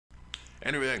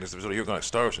And we're back in this episode of Hero Comics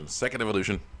Star Ocean, Second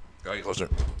Evolution. Gotta get closer.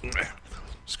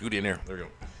 Scoot in there. There we go.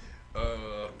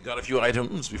 Got a few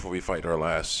items before we fight our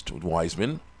last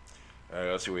Wiseman.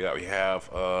 Let's see what we got. We have,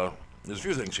 there's a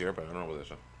few things here, but I don't know what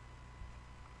this is.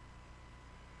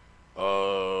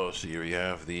 Let's see here. We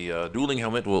have the dueling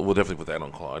helmet. We'll definitely put that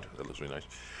on Claude. That looks really nice.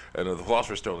 And the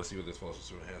Philosopher's Stone. Let's see what this Philosopher's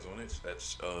Stone has on it.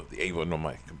 That's the Avon on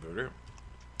my computer.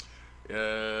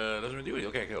 Doesn't really do anything.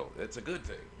 Okay, cool. That's a good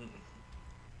thing.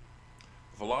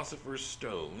 Philosopher's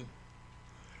Stone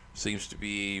seems to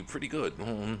be pretty good.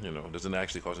 You know, doesn't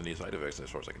actually cause any side effects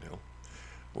as far as I can tell.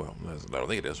 Well, I don't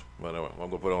think it is. But anyway, I'm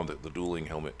going to put on the dueling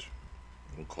helmet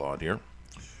on Claude here.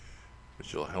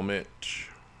 Digital helmet.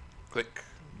 Click.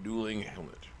 Dueling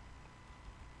helmet.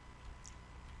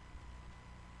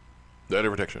 Data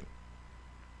protection.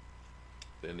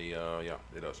 Then the, yeah,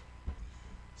 it does.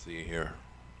 See here.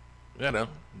 Yeah, no.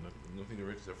 Nothing to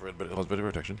except for it, but it has better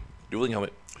protection. Dueling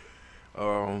helmet.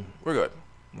 We're good.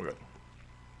 We're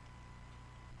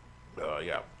good.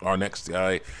 Yeah. Our next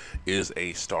guy is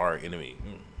a star enemy.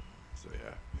 So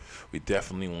yeah, we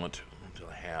definitely want to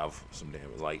have some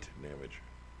damage, light damage.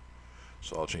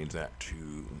 So I'll change that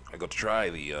to. I got to try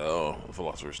the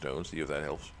Philosopher's Stone. See if that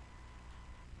helps.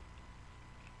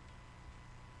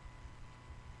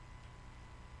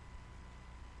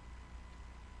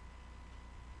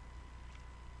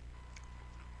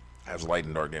 Has light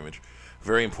and dark damage.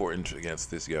 Very important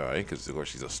against this guy, because of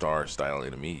course he's a star-style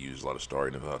enemy. He uses a lot of star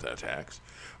attacks.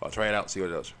 I'll try it out, see what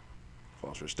it does.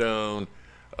 Philosopher's Stone,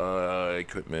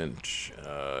 equipment.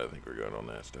 I think we're good on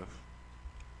that stuff.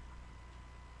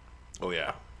 Oh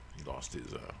yeah, he lost his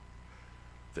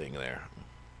thing there.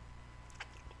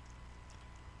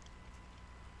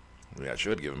 Yeah, I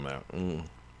should give him that.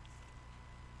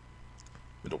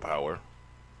 Middle power.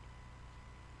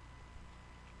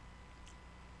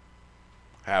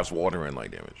 Halves water and light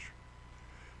damage.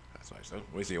 That's nice.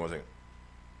 Let me see one second.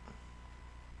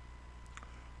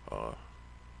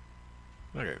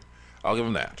 Okay. I'll give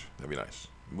him that. That'd be nice.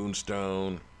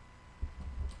 Moonstone.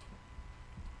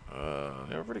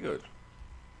 Yeah, pretty good.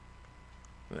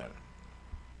 Yeah.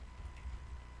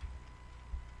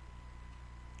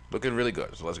 Looking really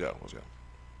good. So let's go. Let's go.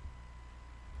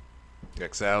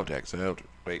 X out. X out.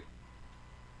 Wait.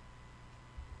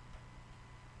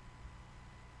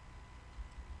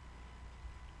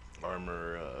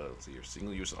 Armor, let's see your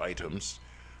single-use items.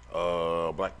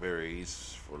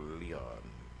 Blackberries for Leon.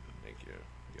 Thank you.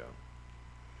 Yeah.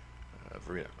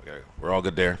 Verena. Okay, we're all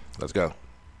good there. Let's go.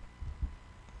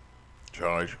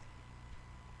 Charge.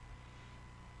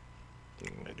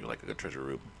 I do like a good treasure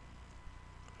room.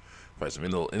 Fight some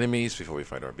little enemies before we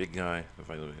fight our big guy.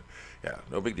 Yeah,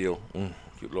 no big deal.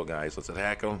 Cute little guys. Let's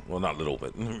attack them. Well, not little,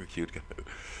 but cute.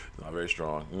 Not very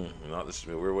strong. Not this.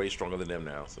 We're way stronger than them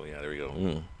now. So yeah, there we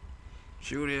go.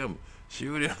 Shoot him!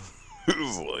 Shoot him!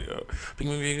 It's like ping,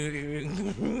 ping,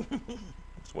 ping, ping.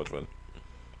 So much fun.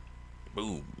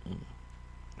 Boom!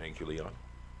 Thank you, Leon.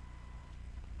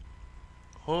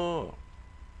 Oh.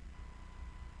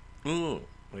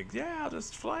 Like, yeah, I'll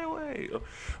just fly away.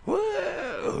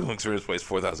 Whoa! Experience place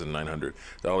 $4,900.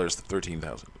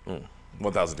 13,000.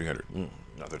 1,300.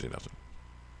 Not 13,000.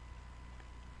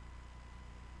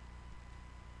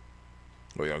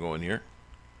 Oh, y'all going here?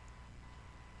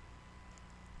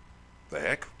 The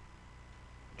heck?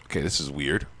 Okay, this is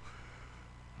weird.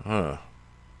 Huh.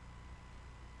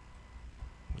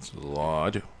 It's a little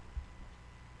odd.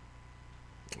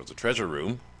 It's a treasure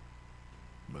room.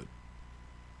 But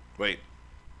wait.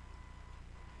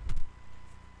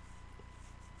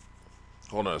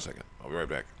 Hold on a second. I'll be right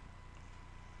back.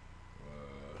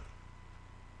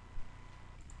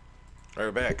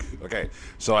 Right back. Okay.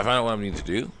 So I found out what I need to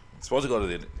do. I'm supposed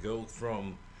to go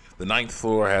from the 9th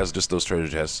floor has just those treasure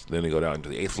chests. Then we go down to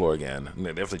the 8th floor again. And they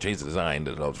definitely changed the design.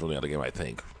 That helps really out the game, I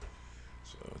think.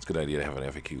 So it's a good idea to have an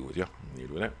FAQ with you. You're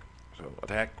doing that. So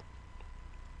attack.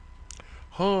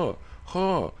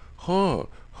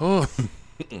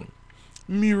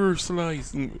 Mirror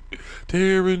slice,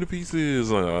 tear into pieces.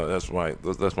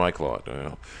 That's my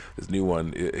Claude. This new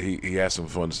one, he has some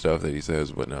fun stuff that he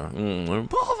says, but no,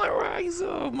 pulverize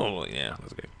them. Oh, yeah,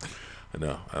 that's okay.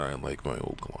 No, I like my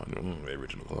old Claude, my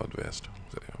original Claude best.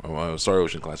 So, yeah, I'm a Star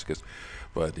Ocean classicist,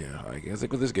 but yeah, I guess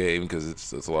like with this game because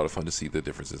it's a lot of fun to see the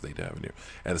differences they have in here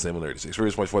and the similarities.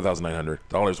 Experience points $4,900,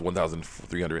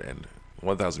 $1,300 and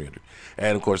 1,300,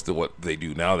 and of course what they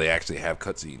do now, they actually have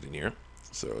cutscenes in here.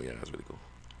 So yeah, that's really cool.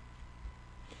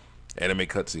 Anime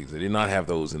cutscenes. They did not have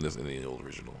those in the old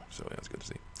original. So yeah, it's good to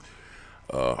see.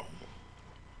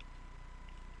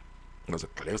 Was a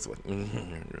close one.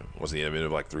 Was the end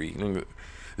of like 3.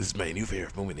 This is my new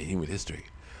favorite moment in human history.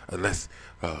 unless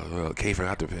Kay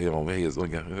forgot to pay his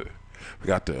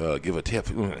forgot to give a tip.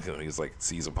 He's like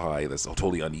sees a pie that's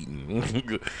totally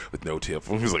uneaten with no tip.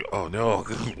 He's like, oh no.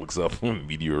 Looks up,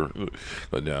 meteor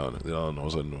going down. Then all of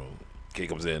a sudden, Kay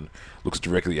comes in, looks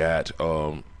directly at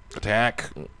attack,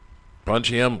 punch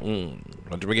him,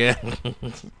 punch him again.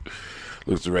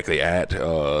 Looks directly at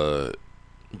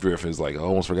Griff. Is like, I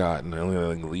almost forgot, and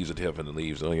then leaves a tip and then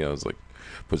leaves. It's like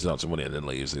puts out someone and then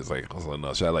leaves. It's like,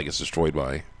 no, satellite gets destroyed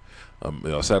by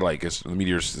satellite gets the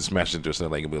meteor smashed into a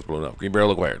satellite and gets blown up. Green barrel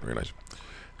acquired. Very nice.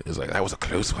 It's like, that was a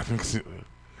close one.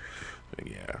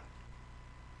 Yeah.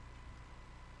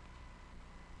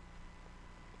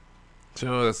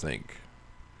 So let's think.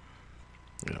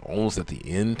 Almost at the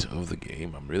end of the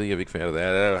game. I'm really a big fan of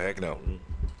that. Oh, heck no.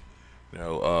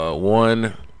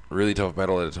 One really tough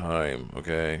battle at a time.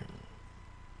 Okay.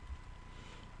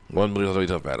 One really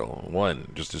tough battle.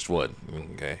 One, just one.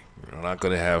 Okay. I'm not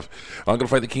gonna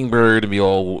fight the Kingbird and be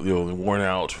all worn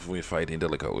out when we fight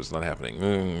Indelico. It's not happening.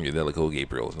 Indelico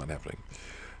Gabriel is not happening.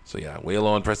 So yeah, wail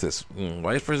on. Press this.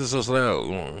 Why is press so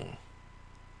slow?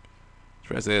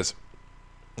 Press this.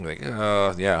 Like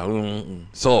yeah.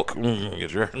 Sulk.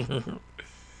 Get your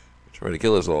try to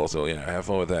kill us all. So yeah, have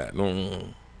fun with that.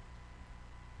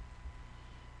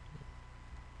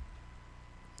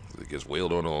 It gets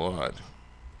wailed on a lot.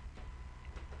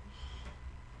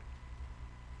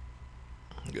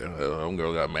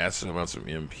 Homegirl got massive amounts of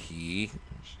MP. She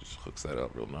just hooks that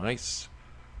up real nice.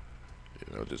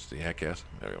 Just the heck yes.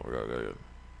 There we go.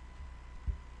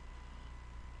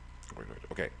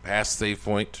 Okay, past save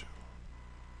point.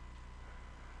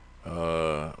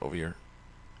 Over here.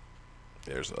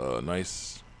 There's a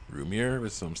nice room here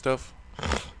with some stuff.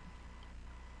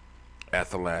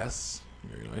 Athelas.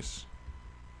 Very nice.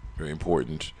 Very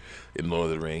important in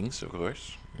Lord of the Rings, of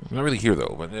course. Not really here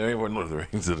though, but very important in Lord of the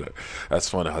Rings. That's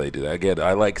fun how they do that. Again,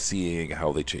 I like seeing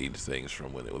how they change things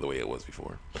from the way it was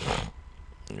before.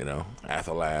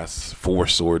 Athelas,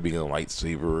 Force Sword being a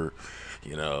lightsaber.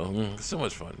 It's so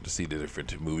much fun to see the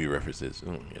different movie references.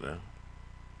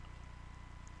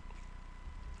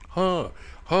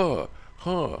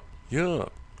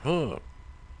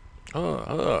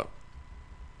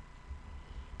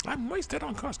 I'm wasted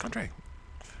on cross country.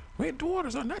 Weight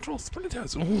waters are natural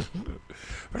splinters.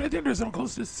 Predators are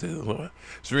close to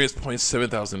serious points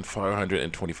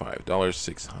 $7,525.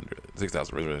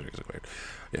 $6,000.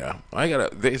 Yeah, I gotta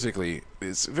basically.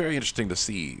 It's very interesting to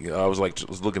see. I was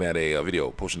looking at a video,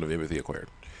 Potion of Empathy acquired.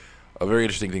 A very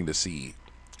interesting thing to see.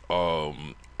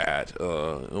 When I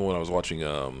was watching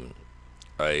a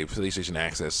PlayStation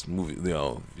Access movie,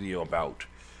 video about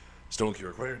Stone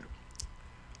Cure acquired.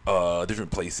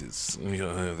 Different places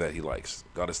that he likes.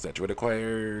 Got a statuette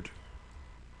acquired.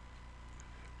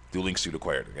 Dueling suit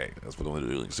acquired. Okay, that's what the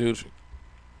dueling suit.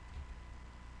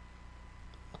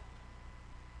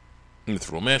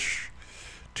 Mithril mesh.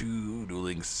 2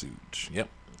 dueling suit. Yep,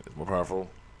 it's more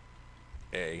powerful.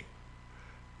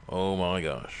 Oh my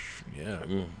gosh, yeah,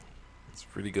 it's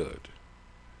pretty good.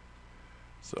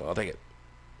 So I'll take it.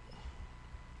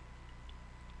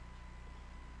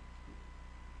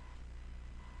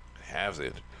 Has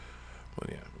it, but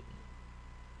yeah,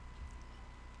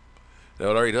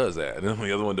 no, it already does that, and then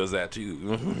the other one does that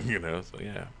too. So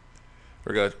yeah,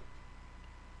 we're good.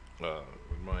 Would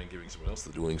mind giving someone else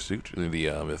the dueling suit, the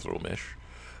mithril mesh?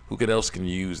 Who else can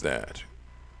use that?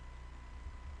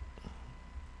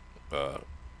 There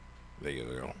you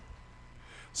go.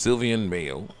 Sylvian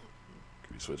Mayo.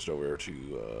 Can be switched over to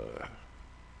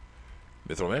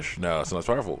mithril mesh. No, it's not as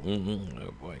powerful.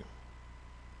 Oh boy.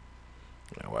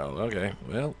 Well, okay.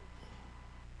 Well,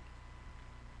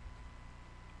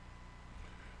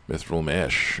 mithril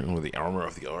mesh. The armor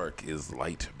of the Ark is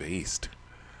light based.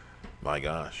 My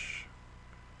gosh,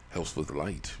 helps with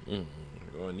light. You're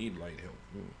gonna need light help.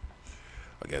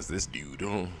 I guess this dude.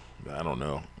 I don't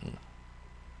know.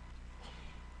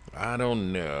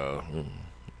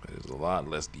 There's a lot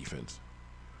less defense.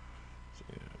 So,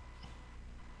 yeah.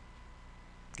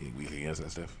 Getting weak against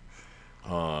that stuff.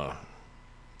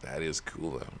 That is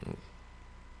cool though.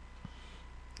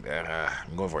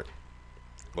 I'm going for it.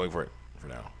 Going for it for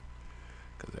now.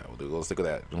 Cause yeah, we'll stick with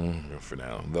that for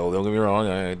now. Though don't get me wrong,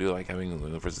 I do like having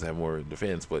the versus have more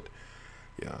defense, but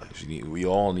yeah,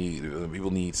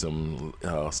 people need some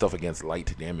stuff against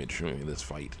light damage in this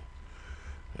fight.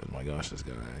 And my gosh, this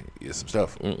guy is some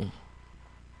stuff. I'm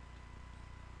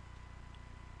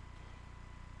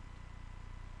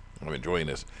enjoying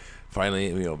this.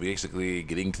 Finally, basically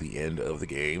getting to the end of the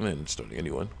game and starting a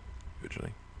new one,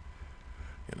 eventually.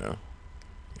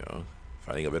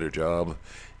 Finding a better job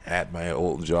at my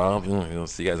old job.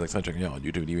 See you guys next time. Checking out on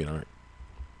YouTube, DeviantArt.